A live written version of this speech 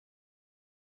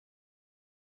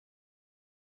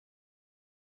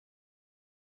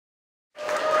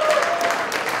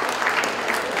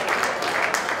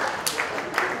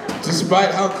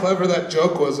despite how clever that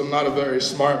joke was, I'm not a very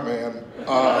smart man.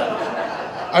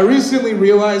 I recently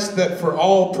realized that for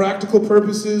all practical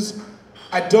purposes,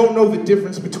 I don't know the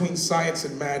difference between science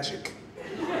and magic.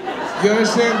 You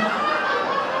understand?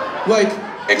 Like,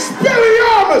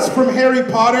 Expelliarmus from Harry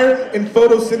Potter and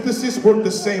photosynthesis work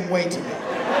the same way to me,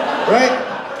 right?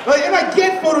 Like, and I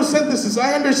get photosynthesis.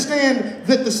 I understand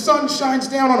that the sun shines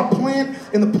down on a plant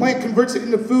and the plant converts it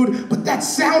into food, but that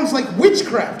sounds like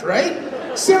witchcraft, right?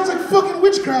 Sounds like fucking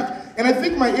witchcraft. And I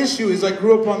think my issue is I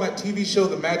grew up on that TV show,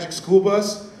 The Magic School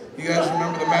Bus. You guys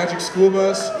remember The Magic School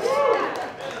Bus?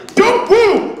 Don't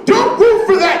woo! Don't woo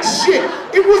for that shit!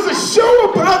 It was a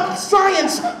show about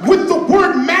science with the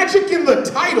word magic in the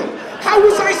title. How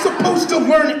was I supposed to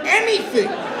learn anything?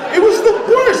 It was the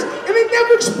worst, and they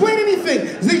never explained anything.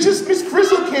 They just, Miss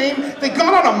Frizzle came, they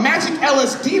got on a magic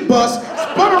LSD bus,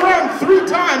 spun around 3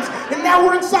 times, and now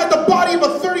we're inside the body of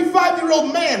a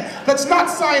 35-year-old man. That's not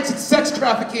science, it's sex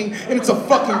trafficking, and it's a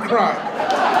fucking crime.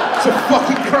 It's a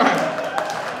fucking crime.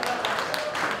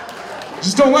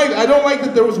 I don't like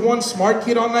that there was one smart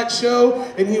kid on that show,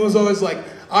 and he was always like,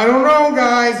 I don't know,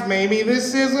 guys, maybe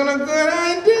this isn't a good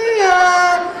idea.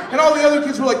 And all the other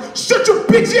kids were like, shut your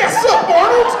bitch ass up,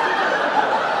 Arnold!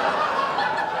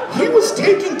 He was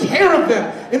taking care of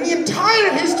them. In the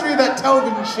entire history of that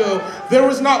television show, there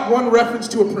was not one reference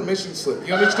to a permission slip.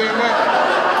 You understand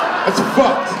that? That's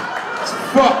fucked. It's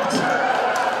fucked.